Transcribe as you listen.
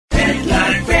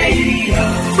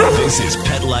This is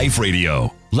Pet Life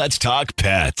Radio. Let's talk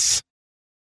pets.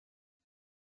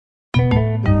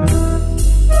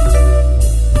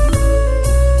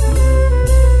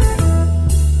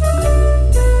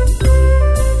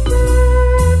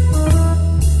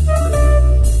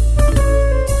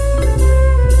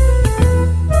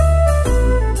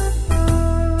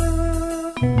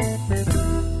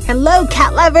 Hello,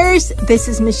 cat lovers. This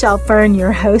is Michelle Fern,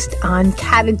 your host on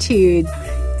Cattitude.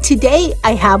 Today,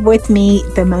 I have with me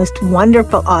the most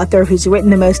wonderful author who's written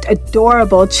the most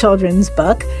adorable children's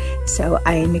book. So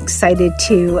I am excited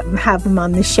to have him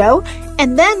on the show.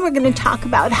 And then we're going to talk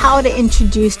about how to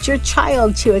introduce your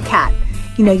child to a cat.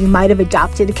 You know, you might have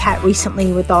adopted a cat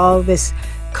recently with all this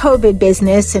COVID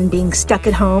business and being stuck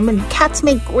at home. And cats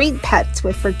make great pets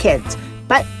for kids,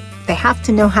 but they have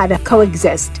to know how to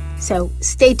coexist. So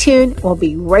stay tuned. We'll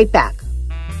be right back.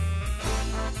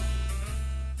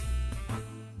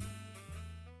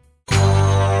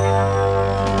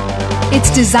 It's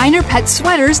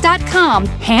designerpetsweaters.com.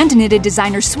 Hand-knitted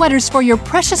designer sweaters for your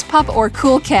precious pup or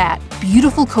cool cat.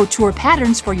 Beautiful couture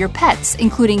patterns for your pets,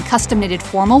 including custom-knitted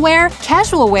formal wear,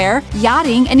 casual wear,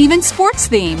 yachting, and even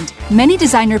sports-themed. Many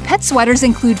designer pet sweaters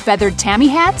include feathered tammy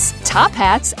hats, top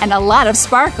hats, and a lot of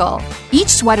sparkle. Each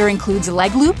sweater includes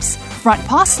leg loops, front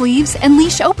paw sleeves, and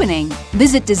leash opening.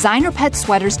 Visit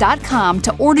designerpetsweaters.com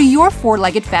to order your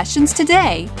four-legged fashions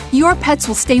today. Your pets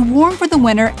will stay warm for the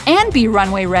winter and be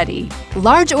runway ready.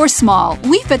 Large or small,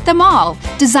 we fit them all.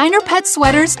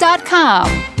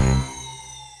 designerpetsweaters.com.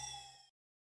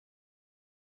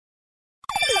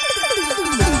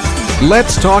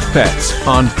 Let's Talk Pets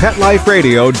on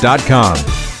PetLifeRadio.com.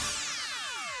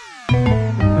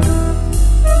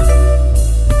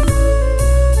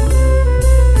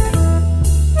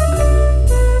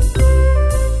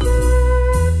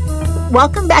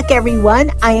 Welcome back,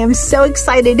 everyone. I am so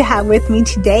excited to have with me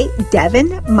today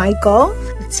Devon Michael,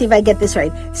 let's see if I get this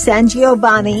right,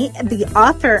 Sangiovanni, the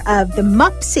author of the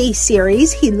Mupsie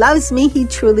series. He loves me. He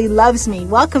truly loves me.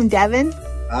 Welcome, Devon.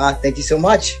 Thank you so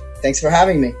much. Thanks for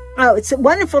having me. Oh, it's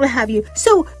wonderful to have you.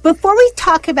 So before we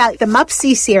talk about the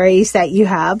Mupsie series that you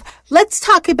have, let's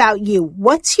talk about you.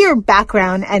 What's your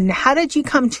background and how did you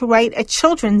come to write a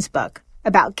children's book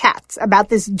about cats, about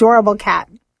this adorable cat?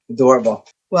 Adorable.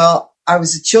 Well, I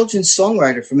was a children's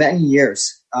songwriter for many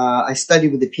years. I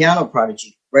studied with the piano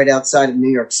prodigy right outside of New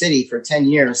York City for 10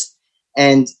 years.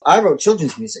 And I wrote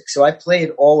children's music, so I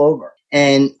played all over.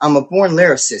 And I'm a born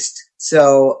lyricist.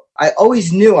 So I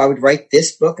always knew I would write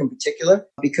this book in particular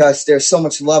because there's so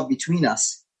much love between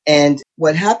us. And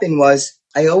what happened was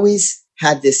I always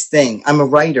had this thing. I'm a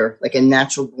writer, like a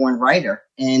natural born writer.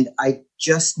 And I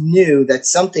just knew that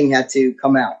something had to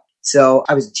come out. So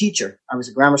I was a teacher. I was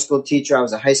a grammar school teacher. I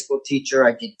was a high school teacher.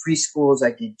 I did preschools. I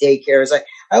did daycares. I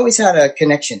always had a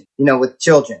connection, with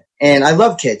children. And I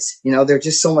love kids. They're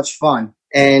just so much fun.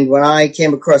 And when I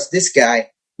came across this guy,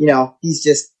 he's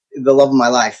just the love of my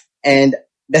life. And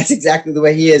that's exactly the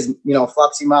way he is,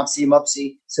 flopsy, mopsy,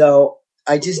 mupsy. So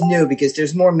I just knew because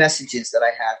there's more messages that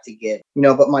I have to give,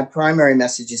 but my primary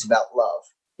message is about love.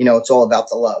 It's all about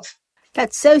the love.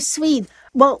 That's so sweet.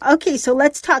 Well, okay, so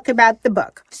let's talk about the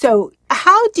book. So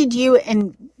how did you,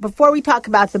 and before we talk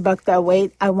about the book though,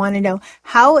 wait, I want to know,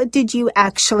 how did you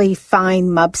actually find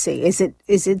Mupsie? Is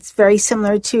it very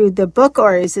similar to the book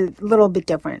or is it a little bit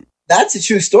different? That's a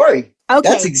true story. Okay.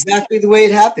 That's exactly the way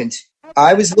it happened.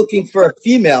 I was looking for a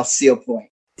female seal point.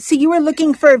 So you were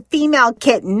looking for a female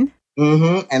kitten?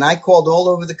 Mm-hmm. And I called all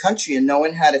over the country and no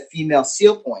one had a female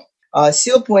seal point.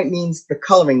 Seal point means the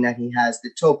coloring that he has, the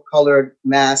taupe colored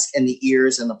mask and the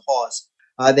ears and the paws.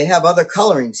 They have other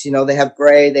colorings, they have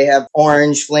gray, they have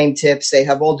orange, flame tips, they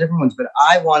have all different ones, but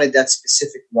I wanted that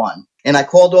specific one. And I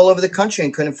called all over the country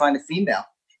and couldn't find a female.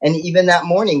 And even that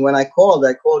morning when I called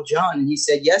John and he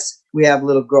said, yes, we have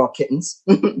little girl kittens.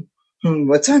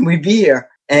 What time we be here?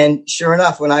 And sure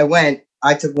enough, when I went,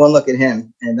 I took one look at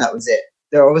him and that was it.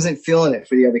 I wasn't feeling it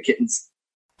for the other kittens.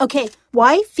 Okay,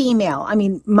 why female? I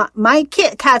mean, my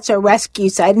cats are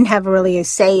rescues, so I didn't have really a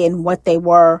say in what they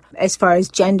were as far as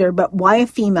gender, but why a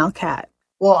female cat?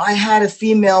 Well, I had a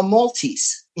female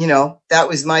Maltese. That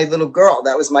was my little girl.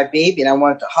 That was my baby, and I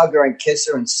wanted to hug her and kiss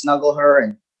her and snuggle her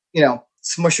and,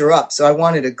 smush her up. So I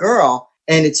wanted a girl.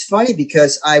 And it's funny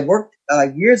because I worked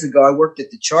years ago, I worked at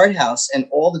the Chart House, and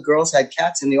all the girls had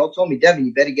cats, and they all told me, Devon,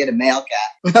 you better get a male cat.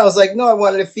 And I was like, no, I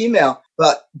wanted a female.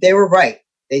 But they were right.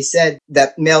 They said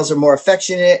that males are more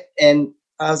affectionate, and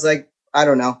I was like, I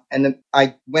don't know. And then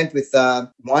I went with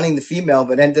wanting the female,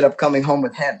 but ended up coming home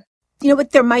with him. You know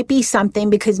what? There might be something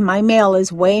because my male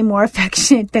is way more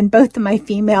affectionate than both of my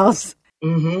females.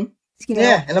 Mm-hmm.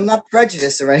 Yeah, and I'm not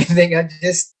prejudiced or anything.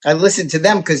 I listened to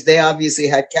them because they obviously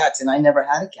had cats, and I never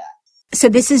had a cat. So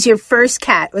this is your first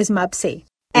cat, was Mupsie.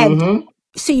 And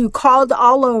so you called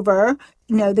all over,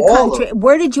 the country.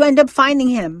 Where did you end up finding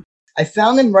him? I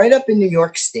found him right up in New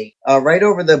York State, right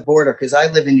over the border, because I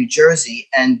live in New Jersey,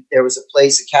 and there was a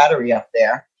place, a cattery up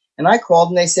there. And I called,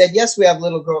 and they said, yes, we have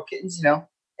little girl kittens,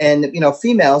 and,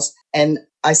 females. And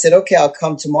I said, okay, I'll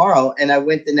come tomorrow. And I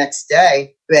went the next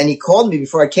day, and he called me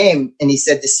before I came, and he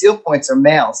said, the seal points are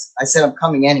males. I said, I'm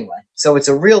coming anyway. So it's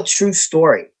a real true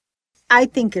story. I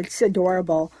think it's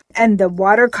adorable. And the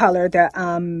watercolor,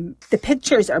 the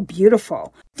pictures are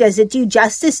beautiful. Does it do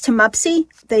justice to Mupsie?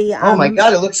 Oh my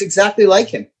God, it looks exactly like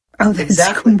him. Oh,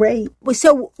 that's great.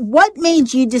 So what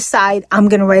made you decide I'm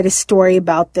going to write a story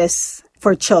about this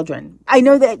for children? I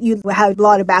know that you have a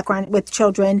lot of background with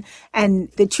children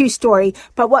and the true story,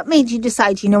 but what made you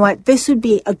decide, you know what, this would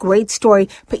be a great story,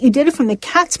 but you did it from the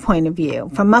cat's point of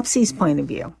view, from Mupsie's point of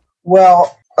view?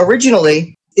 Well,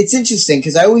 originally, it's interesting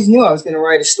because I always knew I was going to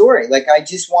write a story. Like, I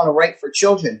just want to write for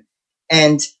children.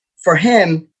 And for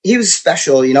him, he was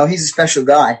special, he's a special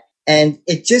guy. And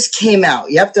it just came out.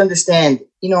 You have to understand,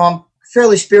 I'm a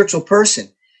fairly spiritual person,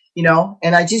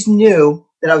 and I just knew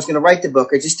that I was going to write the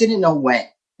book. I just didn't know when.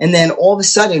 And then all of a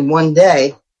sudden, one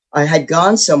day, I had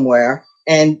gone somewhere,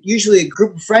 and usually a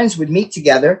group of friends would meet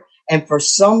together. And for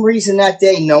some reason that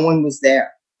day, no one was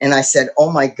there. And I said,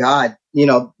 oh my God,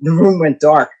 the room went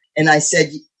dark. And I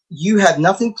said, you have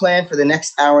nothing planned for the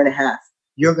next hour and a half.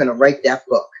 You're going to write that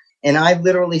book. And I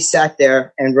literally sat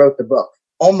there and wrote the book,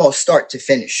 almost start to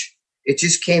finish. It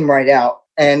just came right out.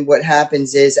 And what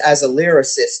happens is, as a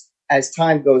lyricist, as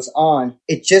time goes on,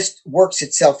 it just works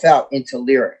itself out into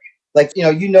lyric. Like,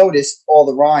 you noticed all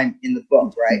the rhyme in the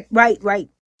book, right? Right.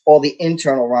 All the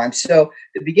internal rhymes. So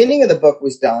the beginning of the book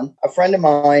was done. A friend of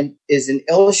mine is an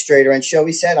illustrator, and she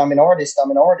always said, I'm an artist,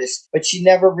 but she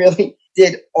never really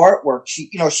did artwork. She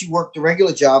worked a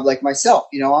regular job like myself.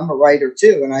 I'm a writer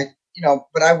too. And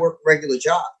but I work a regular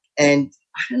job. And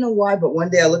I don't know why, but one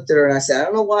day I looked at her and I said, I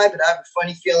don't know why, but I have a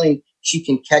funny feeling she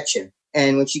can catch him.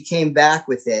 And when she came back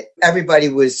with it, everybody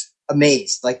was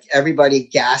amazed. Like, everybody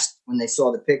gasped when they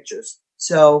saw the pictures.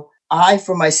 So I,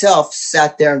 for myself,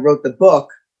 sat there and wrote the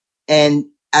book. And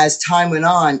as time went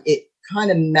on, it kind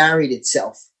of married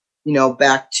itself,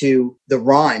 back to the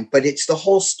rhyme. But it's the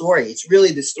whole story. It's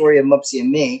really the story of Mupsie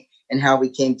and me and how we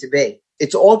came to be.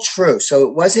 It's all true. So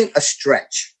it wasn't a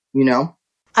stretch,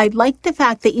 I like the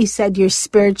fact that you said you're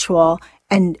spiritual,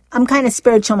 and I'm kind of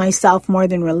spiritual myself more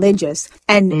than religious.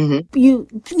 And you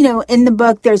in the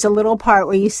book, there's a little part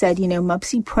where you said,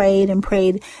 Mupsie prayed and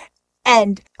prayed.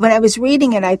 And when I was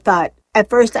reading it, at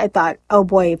first I thought, oh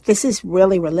boy, if this is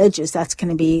really religious, that's going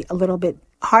to be a little bit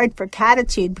hard for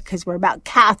Cattitude, because we're about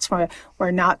cats.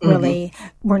 We're not really,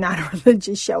 we're not a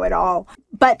religious show at all.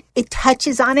 But it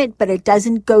touches on it, but it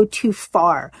doesn't go too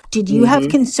far. Did you have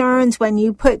concerns when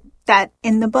you put that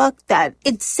in the book, that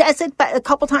it says it a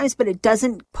couple times, but it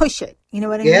doesn't push it? You know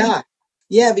what I mean?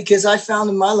 Yeah, because I found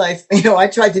in my life, I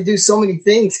tried to do so many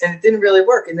things and it didn't really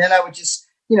work. And then I would just,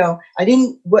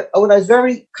 what I was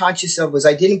very conscious of was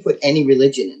I didn't put any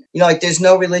religion in it. Like, there's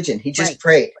no religion. He just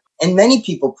prayed. And many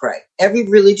people pray. Every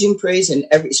religion prays, and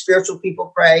every spiritual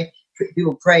people pray.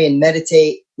 People pray and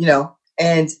meditate,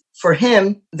 And for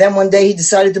him, then one day he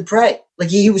decided to pray. Like,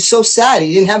 he was so sad.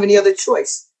 He didn't have any other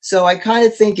choice. So I kind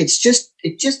of think it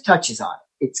just touches on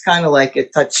it. It's kind of like a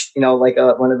touch, like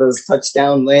one of those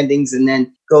touchdown landings, and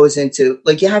then goes into,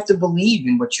 like, you have to believe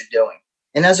in what you're doing.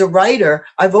 And as a writer,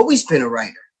 I've always been a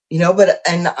writer,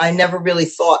 and I never really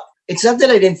thought, it's not that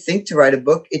I didn't think to write a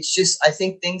book. It's just, I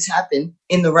think things happen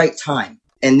in the right time.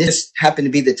 And this happened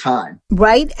to be the time.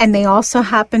 Right. And they also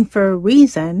happen for a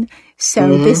reason.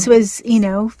 So this was,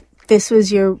 this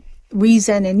was your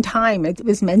reason and time. It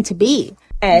was meant to be.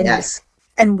 And yes.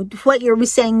 And what you were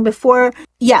saying before,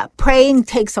 praying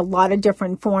takes a lot of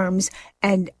different forms.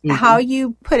 And how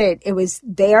you put it, it was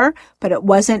there, but it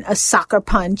wasn't a sucker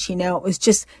punch, it was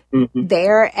just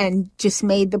there and just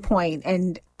made the point.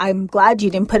 And I'm glad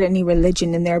you didn't put any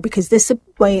religion in there, because this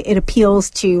way it appeals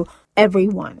to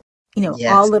everyone,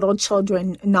 all little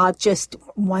children, not just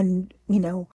one,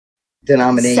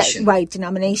 denomination.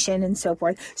 Denomination and so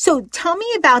forth. So tell me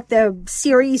about the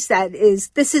series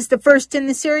this is the first in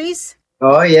the series?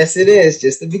 Oh, yes, it is.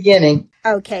 Just the beginning.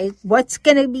 Okay. What's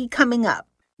going to be coming up?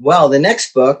 Well, the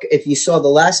next book, if you saw the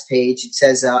last page, it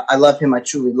says, I love him, I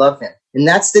truly love him. And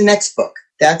that's the next book.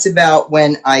 That's about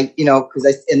when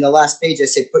because in the last page I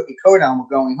say, put your coat on, we're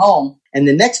going home. And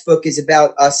the next book is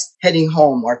about us heading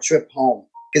home, our trip home.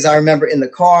 Because I remember in the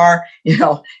car,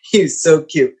 he was so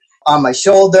cute. on my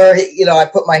shoulder. I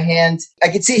put my hand, I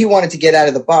could see he wanted to get out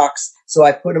of the box. So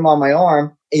I put him on my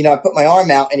arm. I put my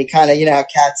arm out, and he kind of, how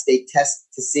cats, they test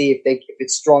to see if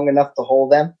it's strong enough to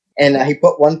hold them. And he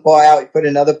put one paw out, he put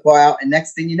another paw out. And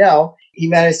next thing you know, he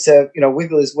managed to,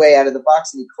 wiggle his way out of the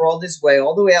box, and he crawled his way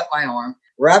all the way up my arm,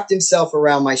 wrapped himself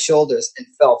around my shoulders, and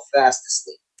fell fast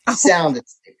asleep. Sound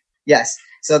asleep. Yes.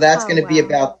 So that's going to be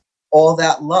about all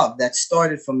that love that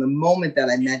started from the moment that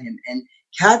I met him. And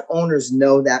cat owners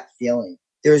know that feeling.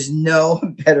 There's no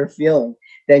better feeling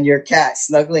than your cat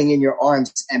snuggling in your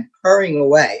arms and purring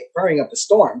away, purring up a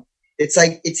storm. It's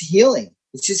like, it's healing.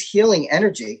 It's just healing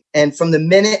energy. And from the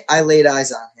minute I laid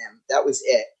eyes on him, that was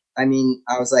it. I mean,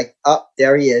 I was like, oh,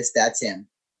 there he is. That's him.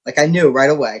 Like, I knew right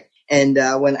away. And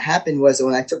what happened was,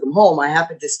 when I took him home, I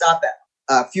happened to stop at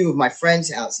a few of my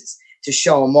friends' houses to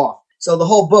show him off. So the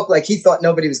whole book, like, he thought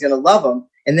nobody was going to love him.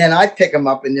 And then I pick him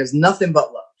up, and there's nothing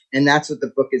but love. And that's what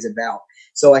the book is about.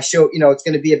 So I show, it's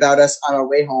going to be about us on our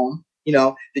way home,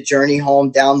 the journey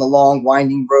home down the long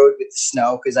winding road with the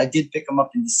snow, because I did pick him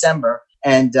up in December.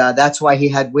 And that's why he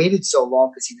had waited so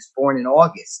long, because he was born in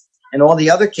August. And all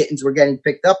the other kittens were getting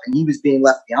picked up, and he was being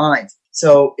left behind.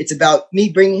 So it's about me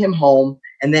bringing him home,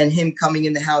 and then him coming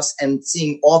in the house and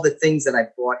seeing all the things that I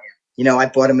bought him. I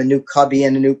bought him a new cubby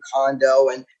and a new condo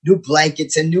and new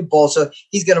blankets and new bowls. So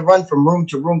he's going to run from room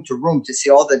to room to room to see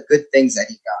all the good things that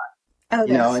he got. Oh,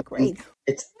 that's great.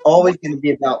 It's always going to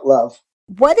be about love.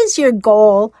 What is your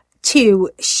goal to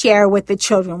share with the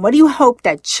children? What do you hope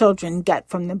that children get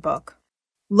from the book?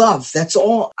 Love. That's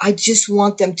all. I just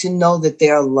want them to know that they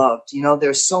are loved.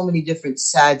 There's so many different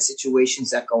sad situations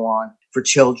that go on for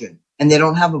children, and they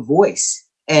don't have a voice.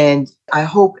 And I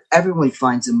hope everyone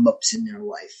finds a Mupsie in their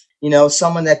life.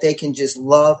 Someone that they can just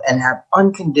love and have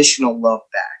unconditional love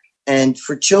back. And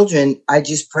for children, I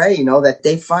just pray, that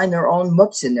they find their own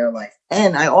Mupsie in their life.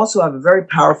 And I also have a very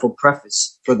powerful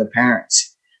preface for the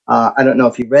parents. I don't know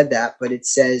if you read that, but it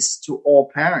says, to all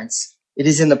parents, it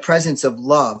is in the presence of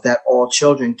love that all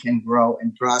children can grow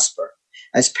and prosper.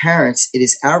 As parents, it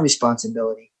is our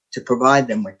responsibility to provide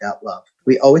them with that love.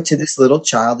 We owe it to this little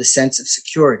child a sense of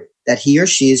security, that he or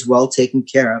she is well taken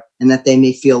care of, and that they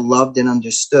may feel loved and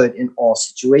understood in all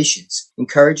situations.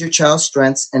 Encourage your child's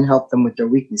strengths and help them with their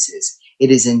weaknesses.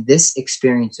 It is in this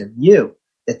experience of you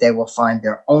that they will find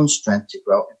their own strength to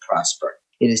grow and prosper.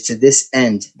 It is to this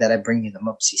end that I bring you the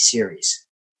Mupsie series.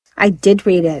 I did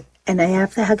read it, and I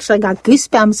actually got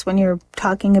goosebumps when you're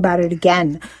talking about it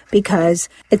again, because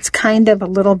it's kind of a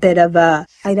little bit of a,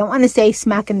 I don't want to say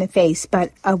smack in the face,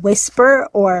 but a whisper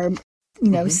or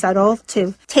subtle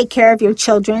to take care of your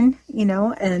children,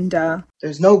 and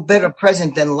there's no better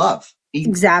present than love.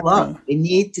 Exactly. Love. They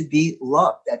need to be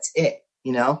loved. That's it.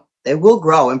 They will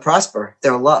grow and prosper.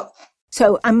 They're loved.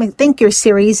 So I think your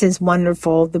series is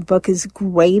wonderful. The book is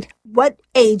great. What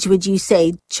age would you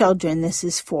say children this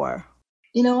is for?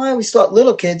 I always thought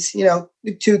little kids, 2,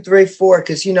 3, 4,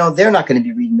 because, they're not going to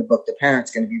be reading the book. The parent's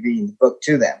going to be reading the book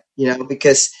to them,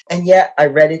 and yet I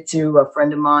read it to a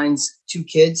friend of mine's 2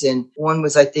 kids, and one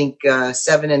was, I think,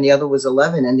 7 and the other was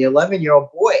 11. And the 11-year-old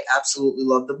boy absolutely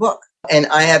loved the book. And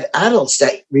I have adults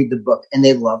that read the book and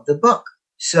they love the book.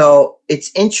 So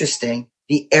it's interesting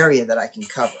the area that I can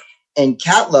cover. And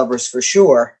cat lovers for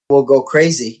sure will go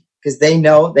crazy because they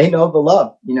know the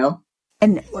love,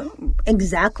 And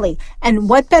exactly. And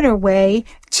what better way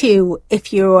to,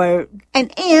 if you're an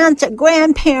aunt, a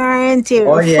grandparent,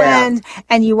 or a friend,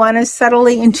 and you want to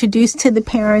subtly introduce to the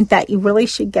parent that you really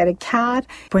should get a cat,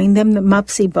 bring them the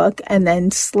Mupsie book, and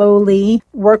then slowly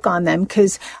work on them.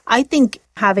 Because I think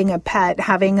having a pet,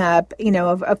 having a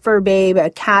fur babe, a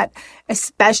cat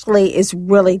especially, is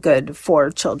really good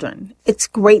for children. It's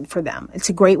great for them. It's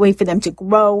a great way for them to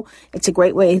grow. It's a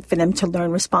great way for them to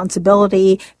learn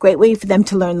responsibility, great way for them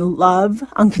to learn love,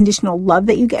 unconditional love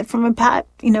that you get from a pet,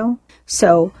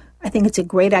 So I think it's a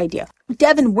great idea.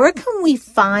 Devon, where can we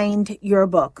find your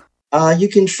book? You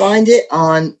can find it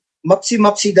on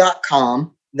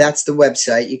mupsie.com. That's the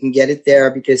website. You can get it there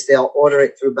because they'll order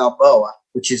it through Balboa,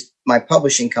 which is my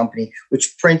publishing company,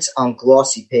 which prints on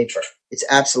glossy paper. It's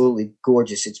absolutely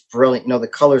gorgeous. It's brilliant. The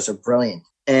colors are brilliant.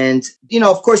 And,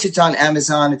 of course, it's on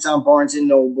Amazon. It's on Barnes &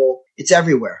 Noble. It's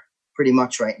everywhere pretty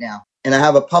much right now. And I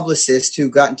have a publicist who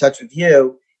got in touch with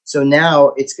you. So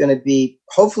now it's going to be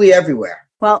hopefully everywhere.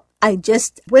 Well, I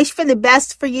just wish for the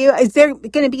best for you. Is there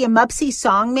going to be a Mupsie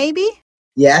song maybe?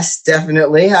 Yes,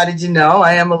 definitely. How did you know?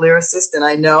 I am a lyricist, and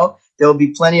I know there'll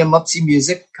be plenty of Mupsie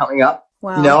music coming up.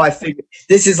 Wow. I figured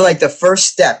this is like the first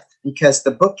step because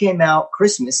the book came out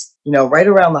Christmas, right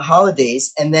around the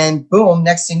holidays. And then boom,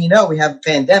 next thing you know, we have a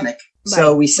pandemic. Right.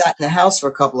 So we sat in the house for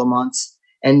a couple of months,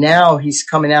 and now he's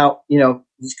coming out,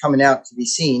 He's coming out to be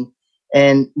seen.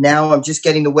 And now I'm just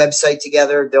getting the website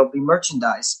together. There'll be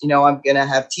merchandise. I'm going to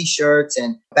have T-shirts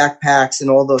and backpacks and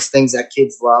all those things that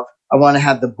kids love. I want to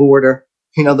have the border.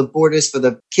 The borders for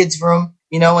the kids' room.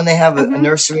 When they have a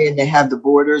nursery and they have the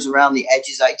borders around the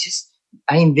edges,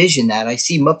 I envision that. I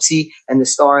see Mupsie and the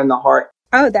star and the heart.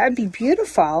 Oh, that'd be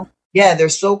beautiful. Yeah, they're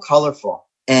so colorful.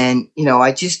 And,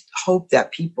 I just hope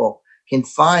that people can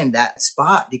find that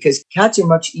spot because cats are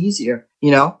much easier,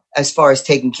 as far as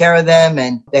taking care of them.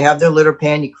 And they have their litter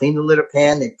pan. You clean the litter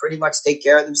pan. They pretty much take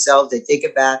care of themselves. They take a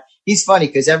bath. He's funny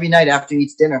because every night after he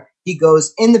eats dinner, he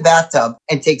goes in the bathtub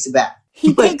and takes a bath.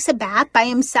 He takes a bath by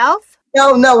himself?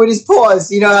 No, with his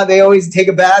paws. You know how they always take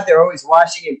a bath? They're always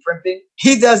washing and primping.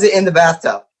 He does it in the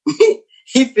bathtub.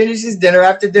 He finishes dinner.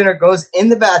 After dinner, goes in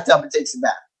the bathtub and takes a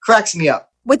bath. Cracks me up.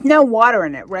 With no water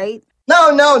in it, right?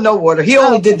 No water. He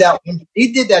only did that.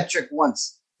 He did that trick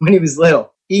once when he was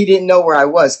little. He didn't know where I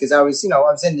was because I was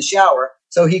in the shower.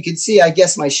 So he could see, I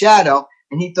guess, my shadow.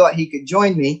 And he thought he could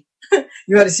join me.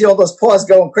 You had to see all those paws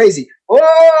going crazy.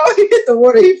 Whoa! He hit the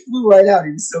water. He flew right out.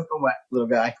 He was soaking wet, little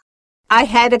guy. I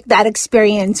had that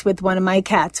experience with one of my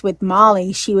cats, with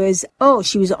Molly. She was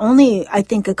only, I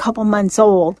think, a couple months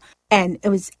old. And it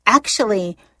was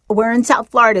actually, we're in South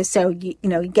Florida. So, you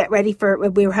get ready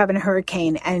we were having a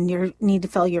hurricane and you need to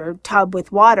fill your tub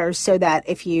with water so that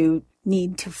if you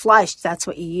need to flush, that's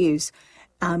what you use.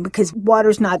 Because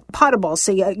water's not potable.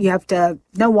 So you have to,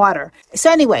 no water.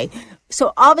 So anyway,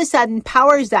 so all of a sudden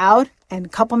power's out and a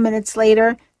couple minutes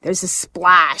later, there's a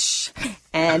splash.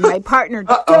 And my partner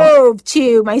dove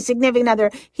to, my significant other,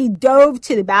 he dove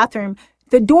to the bathroom.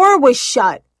 The door was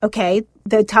shut, okay?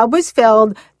 The tub was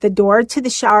filled, the door to the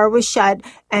shower was shut,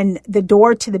 and the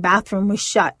door to the bathroom was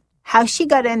shut. How she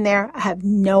got in there, I have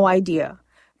no idea.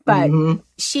 But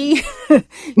she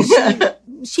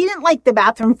didn't like the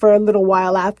bathroom for a little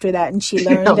while after that, and she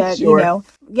learned that, sure.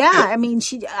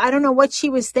 I don't know what she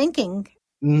was thinking.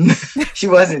 She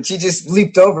wasn't. She just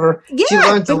leaped over. Yeah, she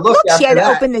learned to look after she had that.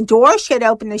 to open the door. She had to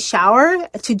open the shower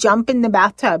to jump in the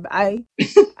bathtub. I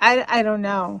don't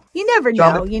know. You never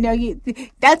know.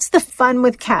 That's the fun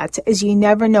with cats is you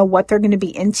never know what they're going to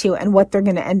be into and what they're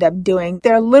going to end up doing.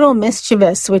 They're a little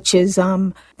mischievous, which is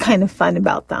kind of fun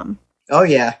about them. Oh,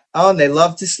 yeah. Oh, and they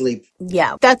love to sleep.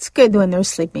 Yeah, that's good when they're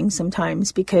sleeping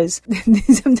sometimes because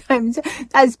sometimes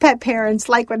as pet parents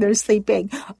like when they're sleeping.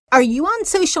 Are you on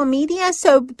social media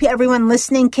so everyone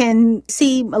listening can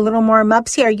see a little more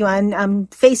Mupsie? Are you on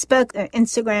Facebook,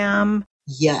 Instagram?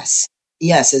 Yes.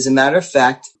 As a matter of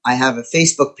fact, I have a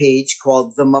Facebook page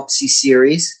called The Mupsie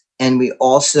Series. And we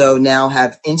also now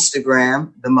have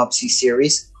Instagram, The Mupsie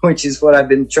Series, which is what I've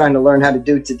been trying to learn how to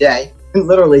do today,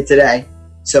 literally today.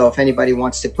 So if anybody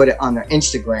wants to put it on their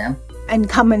Instagram. And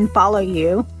come and follow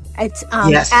you. It's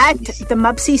yes, at please. The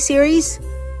Mupsie Series.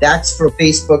 That's for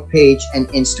Facebook page and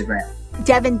Instagram.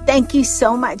 Devon, thank you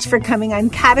so much for coming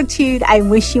on Cattitude. I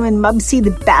wish you and Mupsie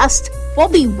the best. We'll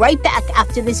be right back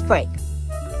after this break.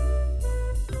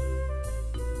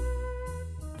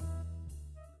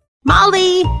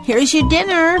 Molly, here's your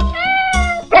dinner.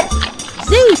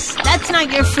 Zeus, that's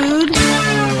not your food.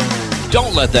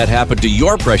 Don't let that happen to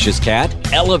your precious cat.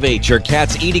 Elevate your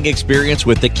cat's eating experience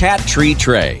with the Cat Tree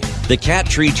Tray. The Cat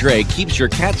Tree Tray keeps your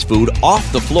cat's food off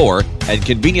the floor and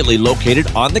conveniently located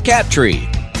on the cat tree.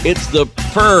 It's the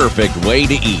perfect way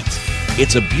to eat.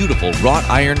 It's a beautiful wrought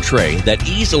iron tray that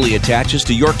easily attaches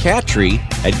to your cat tree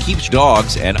and keeps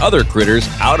dogs and other critters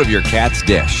out of your cat's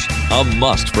dish. A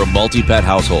must for multi-pet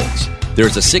households.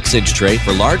 There's a 6-inch tray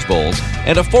for large bowls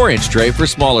and a 4-inch tray for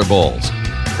smaller bowls.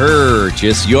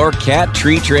 Purchase your Cat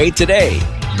Tree Tray today.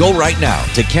 Go right now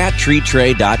to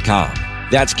cattreetray.com.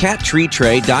 That's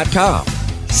cattreetray.com.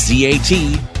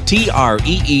 CATTREETRAY.com.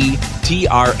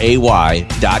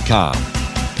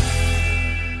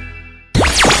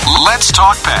 Let's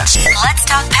talk pets Let's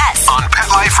talk pets on Pet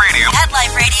Life Radio. Pet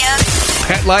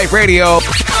Life Radio.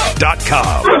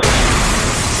 PetLifeRadio.com.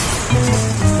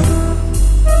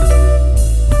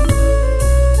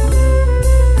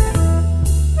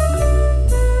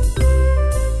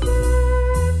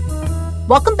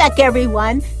 Welcome back,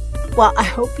 everyone. Well, I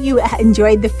hope you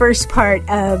enjoyed the first part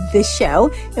of this show.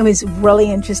 It was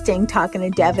really interesting talking to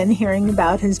Devon, hearing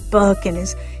about his book and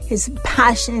his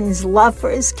passion and his love for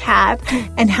his cat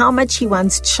and how much he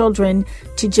wants children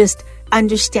to just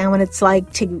understand what it's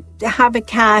like to have a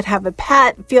cat, have a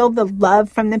pet, feel the love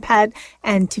from the pet,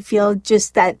 and to feel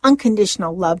just that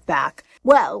unconditional love back.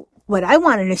 Well, what I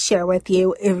wanted to share with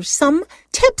you are some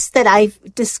tips that I've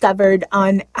discovered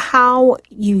on how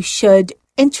you should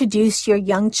introduce your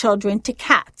young children to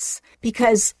cats.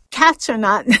 Because cats are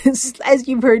not, as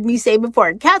you've heard me say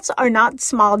before, cats are not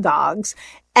small dogs.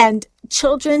 And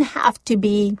children have to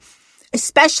be,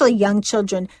 especially young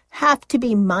children, have to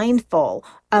be mindful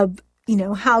of,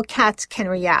 how cats can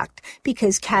react,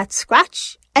 because cats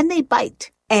scratch and they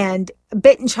bite. And a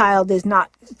bitten child is not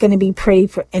going to be pretty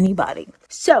for anybody.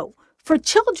 So for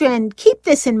children, keep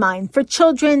this in mind. For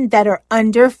children that are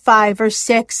under 5 or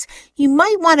 6, you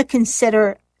might want to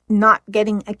consider not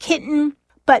getting a kitten,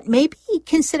 but maybe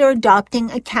consider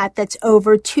adopting a cat that's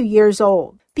over 2 years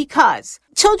old. Because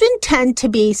children tend to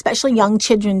be, especially young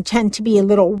children, tend to be a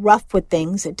little rough with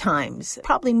things at times,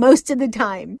 probably most of the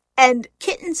time. And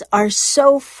kittens are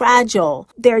so fragile.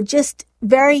 They're just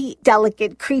very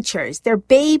delicate creatures. They're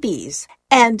babies.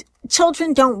 And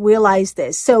children don't realize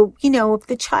this. So, if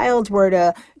the child were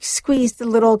to squeeze the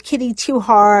little kitty too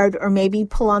hard or maybe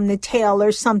pull on the tail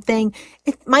or something,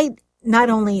 it might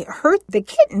not only hurt the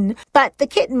kitten, but the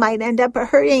kitten might end up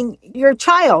hurting your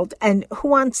child. And who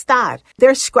wants that?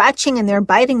 Their scratching and their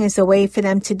biting is a way for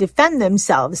them to defend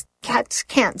themselves. Cats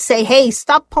can't say, hey,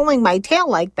 stop pulling my tail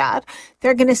like that.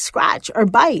 They're going to scratch or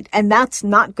bite, and that's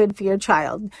not good for your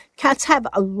child. Cats have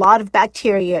a lot of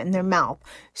bacteria in their mouth.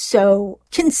 So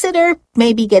consider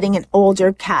maybe getting an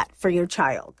older cat for your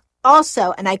child.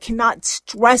 Also, and I cannot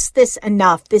stress this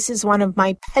enough, this is one of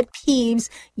my pet peeves.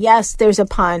 Yes, there's a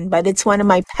pun, but it's one of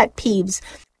my pet peeves.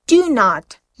 Do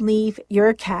not leave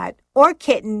your cat or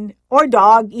kitten or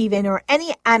dog even, or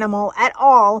any animal at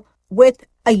all, with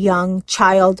a young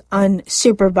child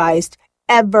unsupervised,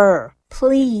 ever.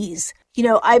 Please.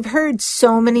 I've heard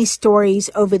so many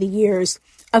stories over the years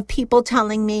of people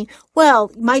telling me, well,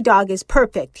 my dog is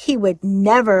perfect. He would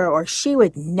never, or she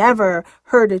would never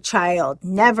hurt a child.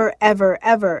 Never, ever,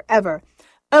 ever, ever.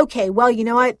 Okay, well, you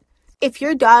know what? If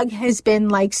your dog has been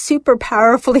super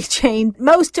powerfully trained,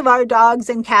 most of our dogs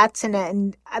and cats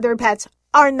and other pets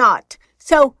are not.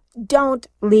 So don't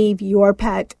leave your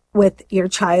pet with your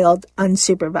child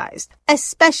unsupervised,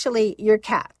 especially your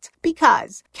cat,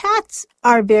 because cats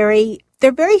are very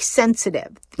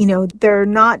sensitive. They're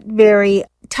not very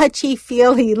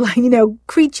touchy-feely,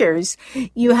 creatures.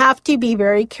 You have to be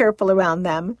very careful around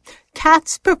them.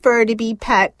 Cats prefer to be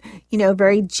pet,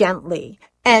 very gently.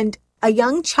 And a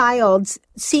young child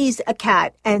sees a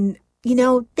cat and,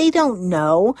 they don't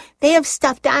know. They have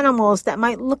stuffed animals that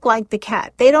might look like the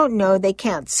cat. They don't know. They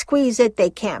can't squeeze it.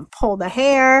 They can't pull the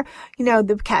hair,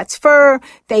 the cat's fur.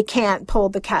 They can't pull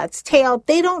the cat's tail.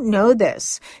 They don't know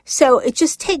this. So it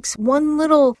just takes one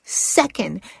little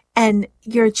second and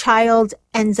your child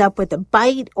ends up with a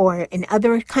bite or an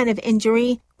other kind of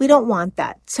injury. We don't want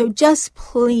that. So just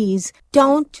please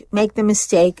don't make the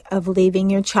mistake of leaving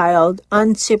your child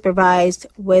unsupervised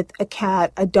with a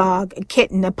cat, a dog, a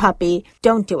kitten, a puppy.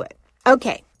 Don't do it.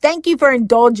 Okay. Thank you for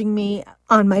indulging me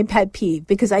on my pet peeve,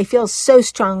 because I feel so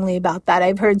strongly about that.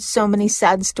 I've heard so many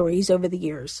sad stories over the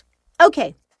years.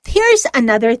 Okay. Here's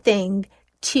another thing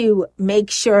to make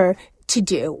sure to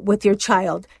do with your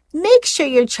child. Make sure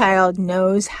your child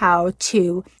knows how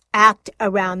to act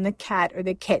around the cat or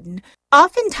the kitten.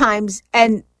 Oftentimes,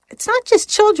 and it's not just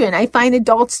children, I find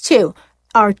adults too,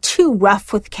 are too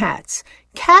rough with cats.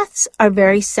 Cats are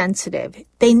very sensitive.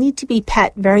 They need to be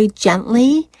pet very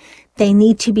gently. They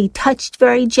need to be touched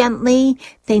very gently.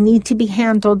 They need to be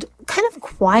handled kind of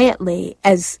quietly,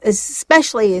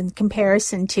 especially in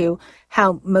comparison to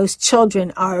how most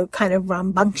children are kind of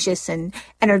rambunctious and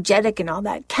energetic and all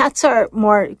that. Cats are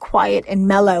more quiet and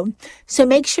mellow. So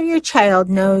make sure your child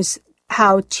knows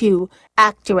how to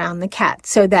act around the cat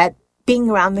so that being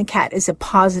around the cat is a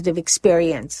positive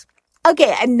experience.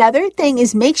 Okay, another thing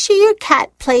is make sure your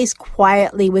cat plays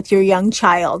quietly with your young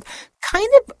child. Kind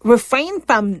of refrain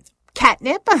from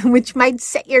catnip, which might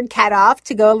set your cat off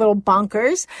to go a little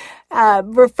bonkers.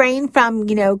 Refrain from,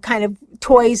 kind of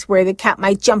toys where the cat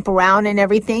might jump around and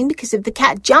everything, because if the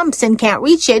cat jumps and can't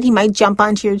reach it, he might jump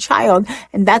onto your child,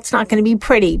 and that's not going to be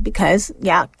pretty because,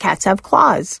 cats have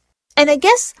claws. And I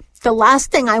guess the last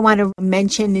thing I want to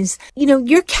mention is,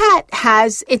 your cat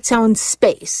has its own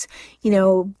space.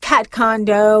 Cat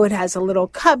condo, it has a little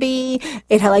cubby.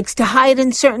 It likes to hide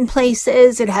in certain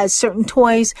places. It has certain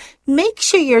toys. Make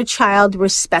sure your child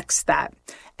respects that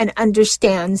and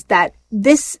understands that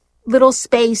this little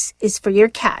space is for your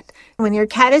cat. When your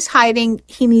cat is hiding,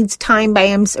 he needs time by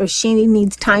him or she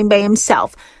needs time by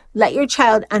himself. Let your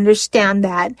child understand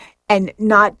that and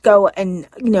not go and,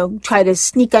 try to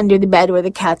sneak under the bed where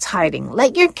the cat's hiding.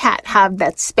 Let your cat have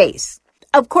that space.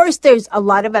 Of course, there's a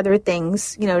lot of other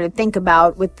things, to think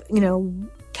about with,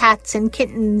 cats and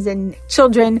kittens and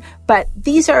children, but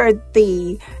these are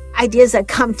the ideas that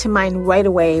come to mind right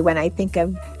away when I think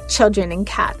of children and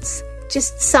cats.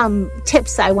 just some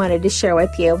tips I wanted to share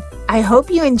with you. I hope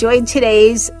you enjoyed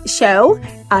today's show.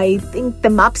 I think the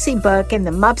Mupsie book and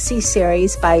the Mupsie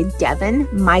series by Devon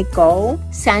Michael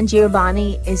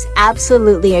Sangiovanni is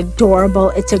absolutely adorable.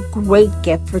 It's a great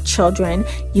gift for children.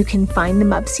 You can find the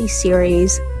Mupsie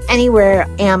series anywhere,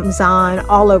 Amazon,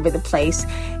 all over the place.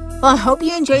 Well, I hope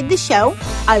you enjoyed the show.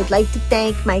 I would like to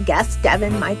thank my guest,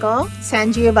 Devon Michael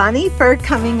Sangiovanni, for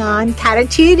coming on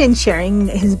Cattitude and sharing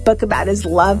his book about his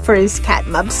love for his cat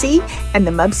Mupsie and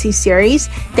the Mupsie series.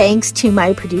 Thanks to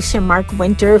my producer, Mark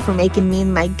Winter, for making me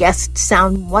and my guest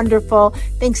sound wonderful.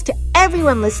 Thanks to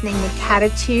everyone listening to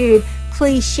Cattitude.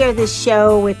 Please share this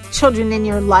show with children in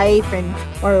your life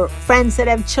or friends that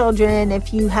have children.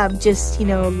 If you have just,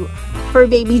 fur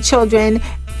baby children,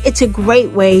 it's a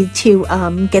great way to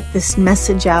get this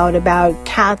message out about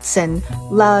cats and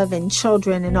love and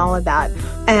children and all of that.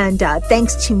 And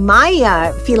thanks to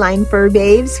my feline fur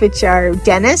babes, which are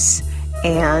Dennis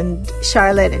and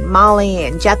Charlotte and Molly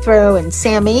and Jethro and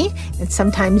Sammy and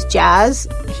sometimes Jazz.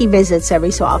 He visits every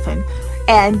so often.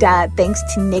 And thanks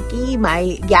to Nikki,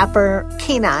 my yapper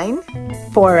canine,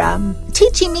 for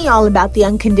teaching me all about the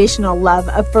unconditional love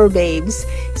of fur babes.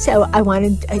 So I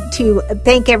wanted to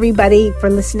thank everybody for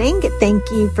listening.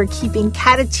 Thank you for keeping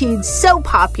Cattitude so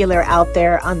popular out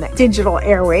there on the digital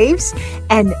airwaves.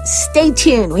 And stay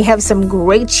tuned. We have some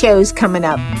great shows coming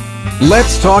up.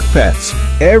 Let's Talk Pets,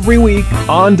 every week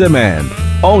on demand,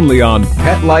 only on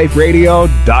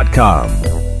PetLifeRadio.com.